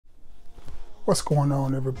What's going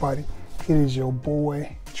on, everybody? It is your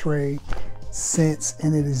boy Trey Scents,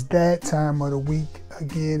 and it is that time of the week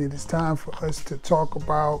again. It is time for us to talk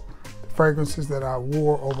about the fragrances that I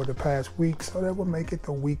wore over the past week, so that will make it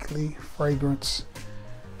the weekly fragrance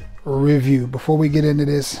review. Before we get into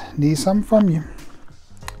this, need something from you.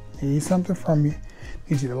 Need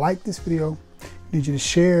you to like this video. Need you to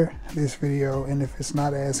share this video, and if it's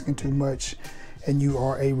not asking too much, and you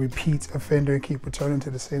are a repeat offender and keep returning to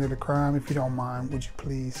the scene of the crime, if you don't mind, would you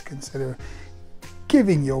please consider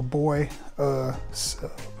giving your boy a sub?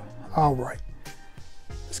 All right,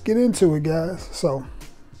 let's get into it, guys. So,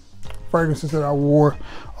 fragrances that I wore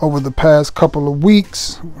over the past couple of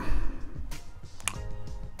weeks.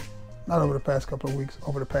 Not over the past couple of weeks,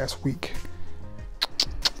 over the past week.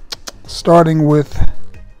 Starting with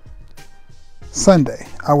Sunday.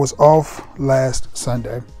 I was off last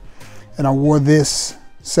Sunday, and I wore this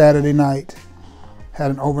Saturday night.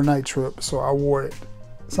 Had an overnight trip, so I wore it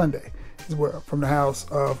Sunday as well. From the house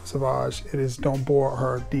of Sauvage, it is Don't Bore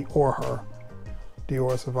Her, Dior Her.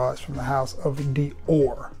 Dior Sauvage, from the house of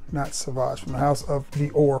Dior, not Sauvage. From the house of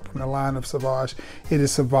Dior, from the line of Sauvage, it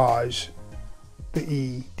is Sauvage, the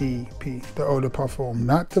EDP, the Eau de Parfum,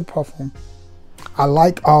 not the Parfum. I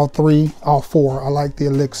like all four. I like the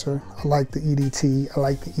Elixir, I like the EDT, I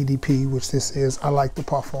like the EDP, which this is. I like the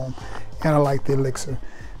Parfum, and I like the Elixir.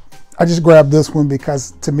 I just grabbed this one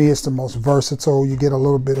because to me it's the most versatile. You get a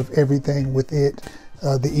little bit of everything with it.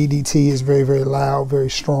 The EDT is very, very loud, very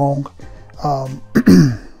strong.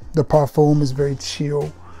 The Parfum is very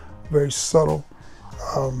chill, very subtle.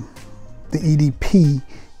 The EDP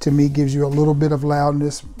to me gives you a little bit of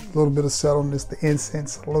loudness, a little bit of subtleness. The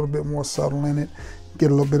incense, a little bit more subtle in it. Get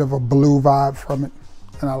a little bit of a blue vibe from it,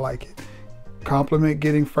 and I like it. Compliment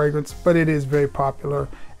getting fragrance, but it is very popular,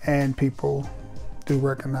 and people do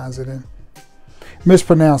recognize it and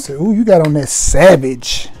mispronounce it. Ooh, you got on that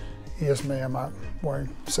Savage. Yes, ma'am, I'm wearing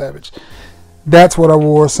Savage. That's what I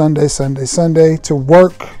wore Sunday to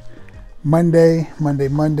work. Monday,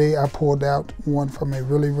 I pulled out one from a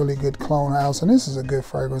really, really good clone house, and this is a good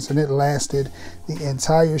fragrance, and it lasted the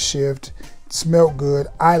entire shift. It smelled good.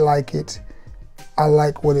 I like it. I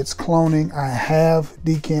like what it's cloning. I have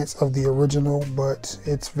decants of the original, but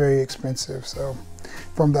it's very expensive. So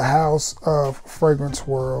from the house of Fragrance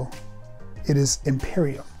World, it is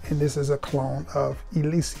Imperium, and this is a clone of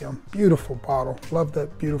Elysium. Beautiful bottle. Love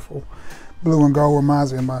that beautiful blue and gold.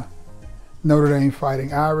 Reminds me of my Notre Dame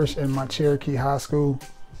Fighting Irish and my Cherokee High School.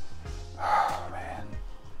 Oh man,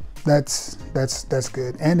 that's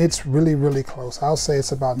good, and it's really, really close. I'll say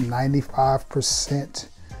it's about 95%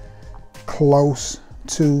 close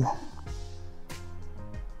to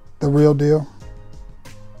the real deal,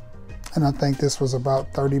 and I think this was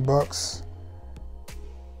about 30 bucks.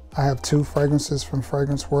 I have two fragrances from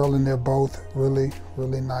Fragrance World, and they're both really,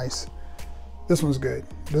 really nice. This one's good.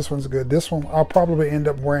 This one's good. This one, I'll probably end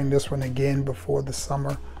up wearing this one again before the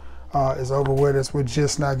summer is over with, as we're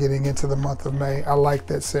just now getting into the month of May. I like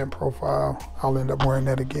that scent profile. I'll end up wearing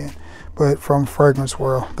that again. But from Fragrance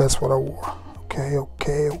World, that's what I wore. Okay,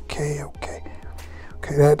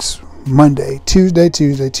 that's Monday.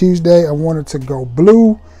 Tuesday, I wanted to go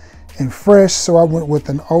blue and fresh, so I went with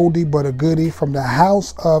an oldie but a goodie from the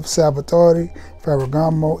house of Salvatore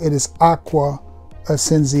Ferragamo. It is Acqua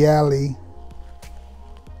Essenziale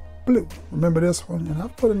Blue. Remember this one? And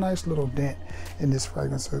I've put a nice little dent in this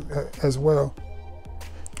fragrance as well.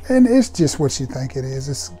 And it's just what you think it is.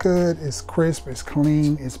 It's good, it's crisp, it's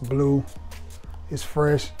clean, it's blue, it's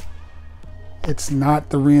fresh. It's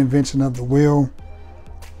not the reinvention of the wheel.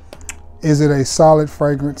 Is it a solid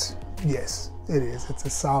fragrance? Yes, it is. It's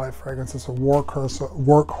a solid fragrance. It's a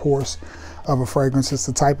workhorse of a fragrance. It's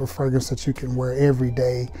the type of fragrance that you can wear every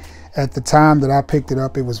day. At the time that I picked it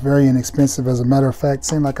up, it was very inexpensive. As a matter of fact, it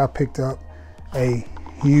seemed like I picked up a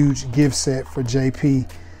huge gift set for JP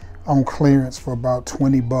on clearance for about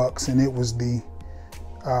 20 bucks, and it was the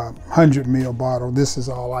 100 ml bottle. This is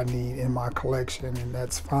all I need in my collection, and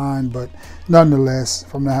that's fine, but nonetheless,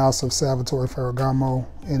 from the house of Salvatore Ferragamo,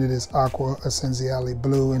 and it is Acqua Essenziale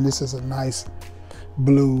Blue, and this is a nice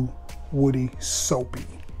blue, woody, soapy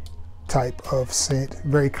type of scent.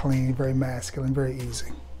 Very clean, very masculine, very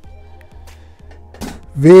easy.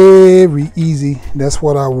 Very easy. That's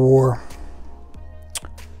what I wore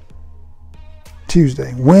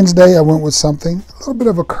Tuesday. Wednesday, I went with something, a little bit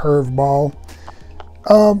of a curveball.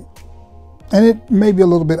 And it may be a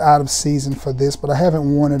little bit out of season for this, but I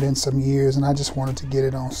haven't worn it in some years, and I just wanted to get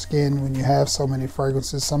it on skin. When you have so many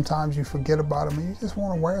fragrances, sometimes you forget about them and you just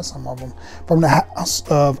want to wear some of them. From the house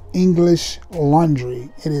of English Laundry,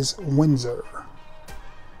 it is Windsor.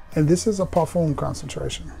 And this is a parfum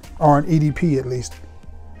concentration, or an EDP at least.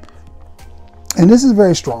 And this is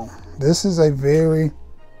very strong. This is a very,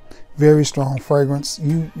 very strong fragrance.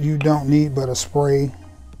 You don't need but a spray,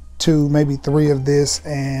 2, maybe 3 of this,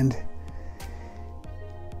 and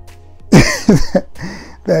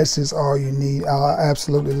that's just all you need. I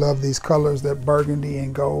absolutely love these colors, that burgundy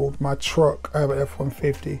and gold. My truck, I have an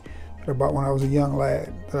F-150 that I bought when I was a young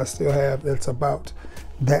lad that I still have, that's about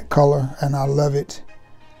that color, and I love it.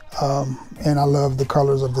 And I love the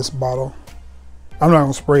colors of this bottle. I'm not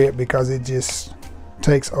gonna spray it because it just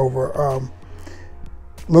takes over. A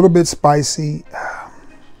little bit spicy.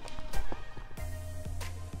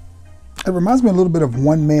 It reminds me a little bit of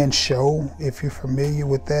One Man Show, if you're familiar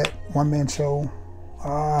with that. One Man Show.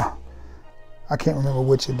 I can't remember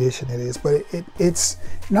which edition it is, but it's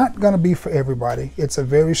not gonna be for everybody. It's a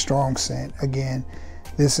very strong scent. Again,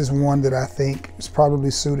 this is one that I think is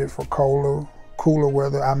probably suited for cooler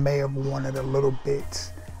weather. I may have worn it a little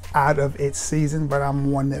bit out of its season, but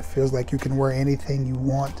I'm one that feels like you can wear anything you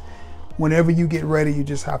want. Whenever you get ready, you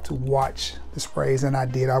just have to watch the sprays, and I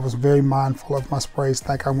did. I was very mindful of my sprays. I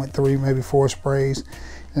think I went 3, maybe 4 sprays,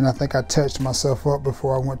 and I think I touched myself up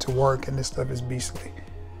before I went to work, and this stuff is beastly.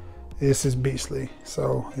 This is beastly.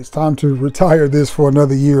 So it's time to retire this for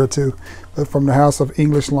another year or 2. But from the House of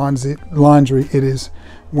English Laundry, it is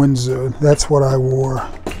Windsor. That's what I wore.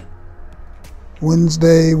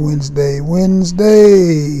 Wednesday, which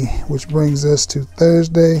brings us to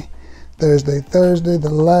Thursday, the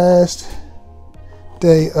last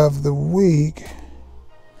day of the week.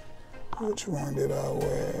 Which one did I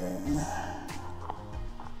wear?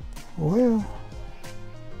 Well,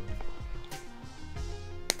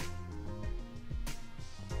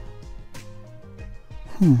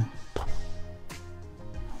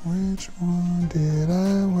 which one did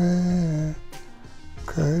I wear?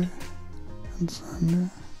 Okay. Sunday.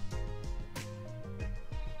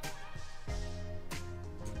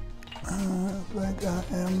 I think I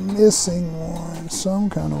am missing one some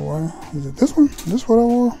kind of way. Is it this one? Is this what I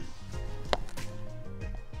wore?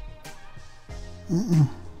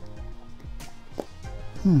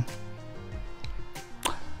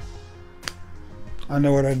 I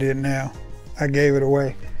know what I did now. I gave it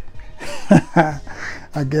away.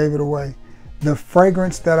 I gave it away. The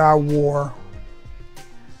fragrance that I wore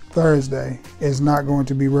Thursday is not going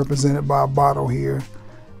to be represented by a bottle here,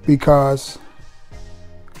 because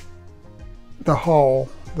the haul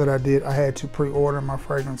that I did, I had to pre-order my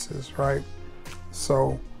fragrances, right?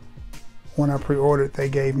 So when I pre-ordered, they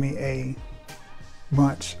gave me a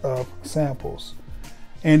bunch of samples,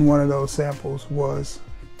 and one of those samples was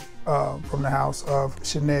from the house of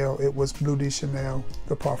Chanel. It was Bleu de Chanel,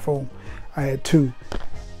 the parfum. I had 2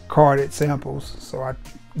 carded samples, so I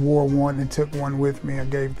wore one and took one with me. I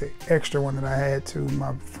gave the extra one that I had to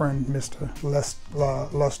my friend Mr.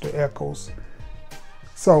 Luster Eccles.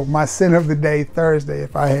 So my scent of the day Thursday,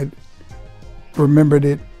 if I had remembered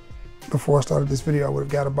it before I started this video, I would have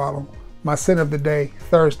got a bottle. My scent of the day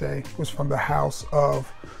Thursday was from the house of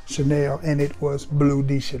Chanel, and it was Bleu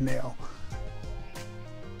de Chanel,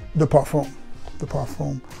 the parfum.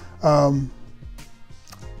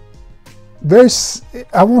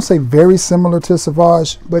 I won't say very similar to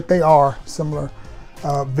Sauvage, but they are similar.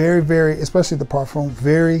 Very, especially the parfum,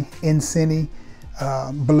 very incense-y,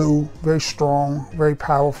 blue, very strong, very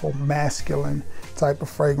powerful, masculine type of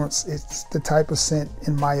fragrance. It's the type of scent,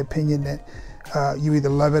 in my opinion, that you either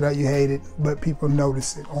love it or you hate it, but people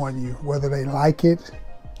notice it on you. Whether they like it,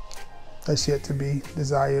 that's yet to be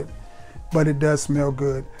desired, but it does smell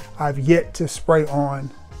good. I've yet to spray on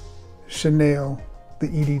Chanel, the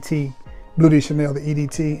EDT, Bleu de Chanel, the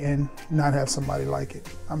EDT, and not have somebody like it.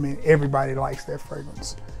 I mean, everybody likes that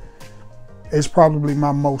fragrance. It's probably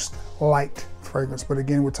my most liked fragrance, but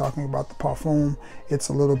again, we're talking about the parfum. It's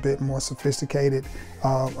a little bit more sophisticated.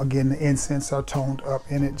 Again, the incense are toned up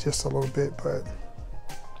in it just a little bit, but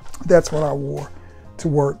that's what I wore to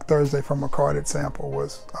work Thursday from a carded sample,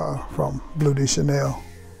 was from Bleu de Chanel.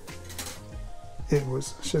 It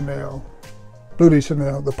was Chanel, Bleu de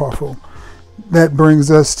Chanel, the parfum. That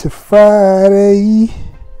brings us to Friday.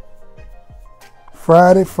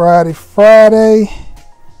 Friday.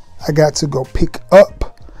 I got to go pick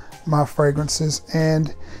up my fragrances,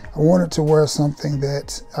 and I wanted to wear something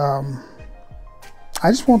that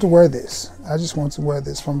I just want to wear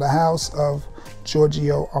this. From the house of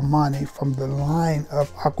Giorgio Armani, from the line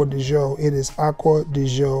of Acqua di Gio. It is Acqua di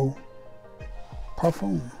Gio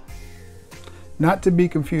Parfum. Not to be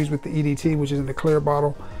confused with the EDT, which is in the clear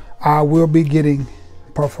bottle. I will be getting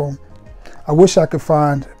Parfum. I wish I could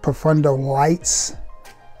find Profundo Lights.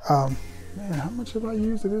 Man, how much have I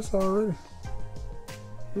used of this already?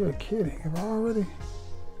 You're kidding. Have I already?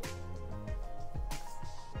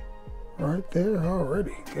 Right there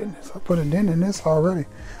already. Goodness, I put a dent in this already.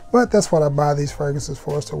 But that's what I buy these fragrances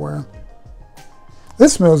for, is to wear them.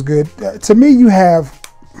 This smells good. To me, you have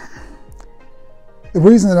the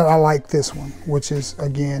reason that I like this one, which is,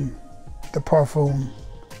 again, the Parfum.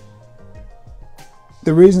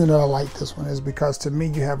 The reason that I like this one is because, to me,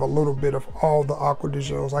 you have a little bit of all the Acqua di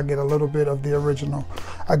Gios. I get a little bit of the original.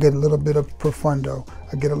 I get a little bit of Profundo.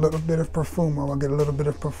 I get a little bit of Profumo. I get a little bit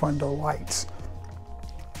of Profundo Lights.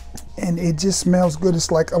 And it just smells good. It's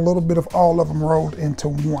like a little bit of all of them rolled into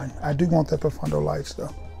one. I do want that Profundo Lights, though.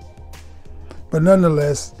 But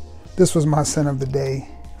nonetheless, this was my scent of the day,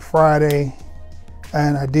 Friday.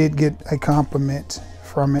 And I did get a compliment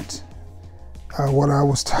from it. What I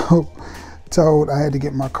was told I had to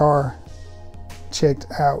get my car checked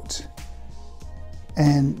out,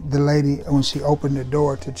 and the lady, when she opened the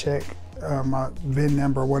door to check my VIN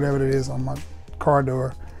number or whatever it is on my car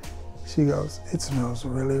door, she goes, "It smells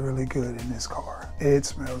really, really good in this car. It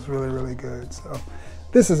smells really, really good." So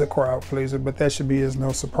this is a crowd pleaser, but that should be as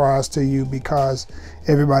no surprise to you, because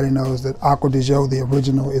everybody knows that Acqua di Gio, the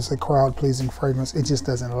original, is a crowd pleasing fragrance. It just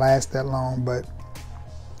doesn't last that long. But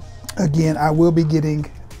again, I will be getting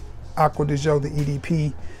Acqua di Gio, the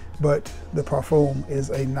EDP, but the Parfum is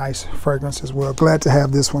a nice fragrance as well. Glad to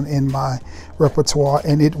have this one in my repertoire,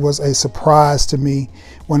 and it was a surprise to me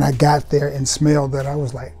when I got there and smelled that. I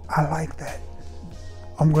was like, I like that.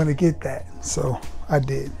 I'm gonna get that. So I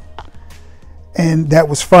did. And that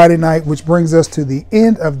was Friday night, which brings us to the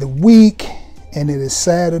end of the week, and it is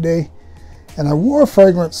Saturday. And I wore a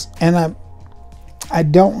fragrance, and I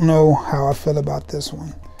don't know how I feel about this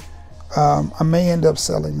one. I may end up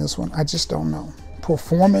selling this one. I just don't know.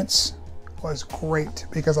 Performance was great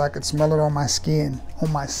because I could smell it on my skin,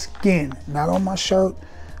 not on my shirt,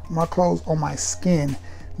 my clothes, on my skin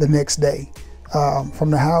the next day.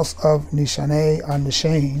 From the house of Nishane or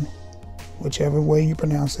Nishane, whichever way you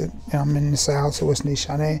pronounce it. I'm in the South, so it's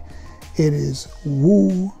Nishane. It is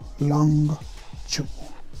Wu Long Chu.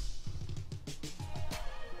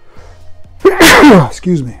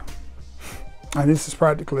 Excuse me. And this is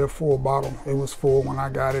practically a full bottle. It was full when I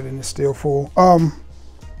got it, and it's still full.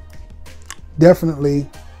 Definitely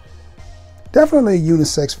a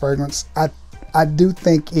unisex fragrance. I do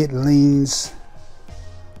think it leans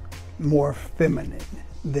more feminine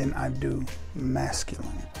than I do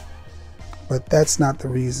masculine. But that's not the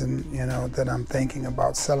reason, that I'm thinking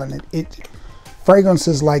about selling it.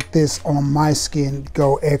 Fragrances like this on my skin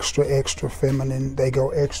go extra, extra feminine. They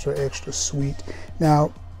go extra, extra sweet.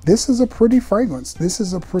 Now, this is a pretty fragrance. This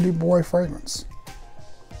is a pretty boy fragrance.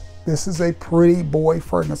 This is a pretty boy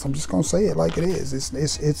fragrance. I'm just gonna say it like it is.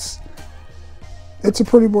 It's a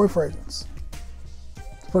pretty boy fragrance.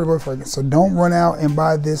 It's a pretty boy fragrance. So don't run out and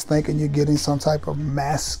buy this thinking you're getting some type of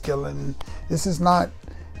masculine. This is not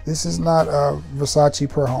Versace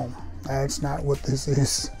Per Home. That's not what this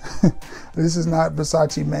is. This is not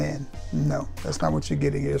Versace Man. No, that's not what you're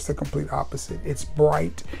getting here. It's the complete opposite. It's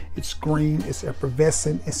bright, it's green, it's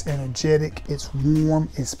effervescent, it's energetic, it's warm,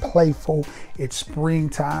 it's playful, it's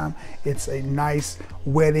springtime, it's a nice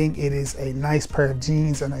wedding, it is a nice pair of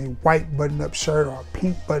jeans and a white button-up shirt or a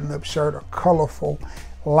pink button-up shirt, or colorful,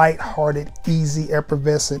 light-hearted, easy,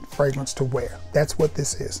 effervescent fragrance to wear. That's what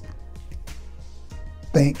this is.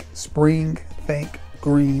 Think spring, think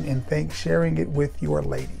green, and think sharing it with your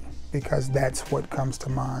lady, because that's what comes to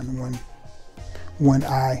mind when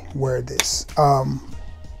I wear this.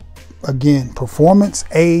 Again, performance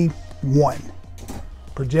A1,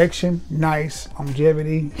 projection nice,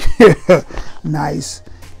 longevity nice,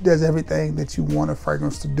 does everything that you want a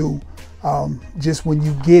fragrance to do. Just when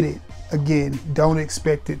you get it, again, don't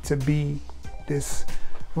expect it to be this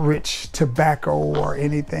rich tobacco or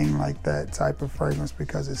anything like that type of fragrance,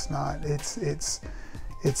 because it's not.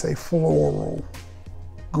 It's a floral,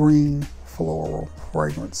 green floral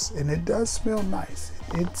fragrance, and it does smell nice.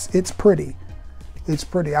 It's pretty. It's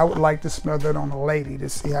pretty. I would like to smell that on a lady to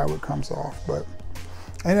see how it comes off, but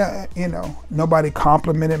nobody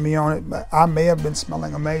complimented me on it, but I may have been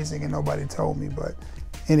smelling amazing and nobody told me. But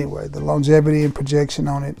anyway, the longevity and projection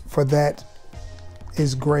on it for that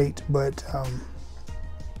is great, but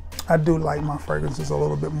I do like my fragrances a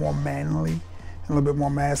little bit more manly, a little bit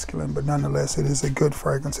more masculine, but nonetheless, it is a good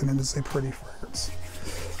fragrance and it is a pretty fragrance.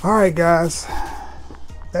 All right, guys,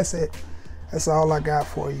 that's it. That's all I got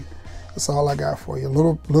for you. That's all I got for you. A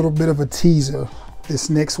little bit of a teaser. This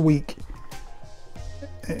next week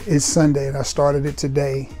is Sunday, and I started it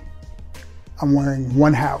today. I'm wearing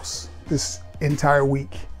one house this entire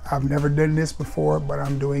week. I've never done this before, but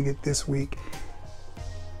I'm doing it this week.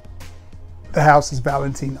 the house is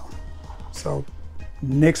Valentino. So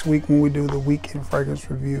next week when we do the weekend fragrance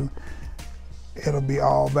review, it'll be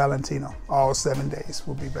all Valentino. All 7 days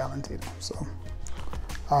will be Valentino. So,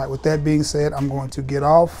 all right, with that being said, I'm going to get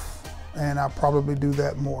off, and I'll probably do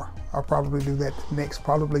that more. I'll probably do that the next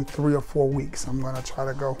probably 3 or 4 weeks. I'm gonna try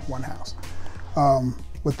to go one house.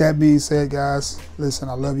 With that being said, guys, listen,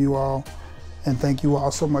 I love you all, and thank you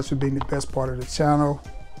all so much for being the best part of the channel.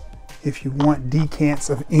 If you want decants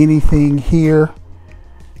of anything here,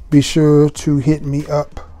 be sure to hit me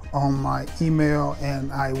up on my email,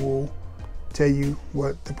 and I will tell you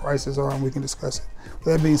what the prices are and we can discuss it.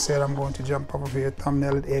 With that being said, I'm going to jump over here,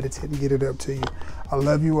 thumbnail it, edit it, and get it up to you. I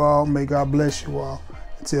love you all. May God bless you all.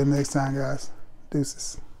 Until next time, guys.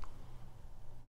 Deuces.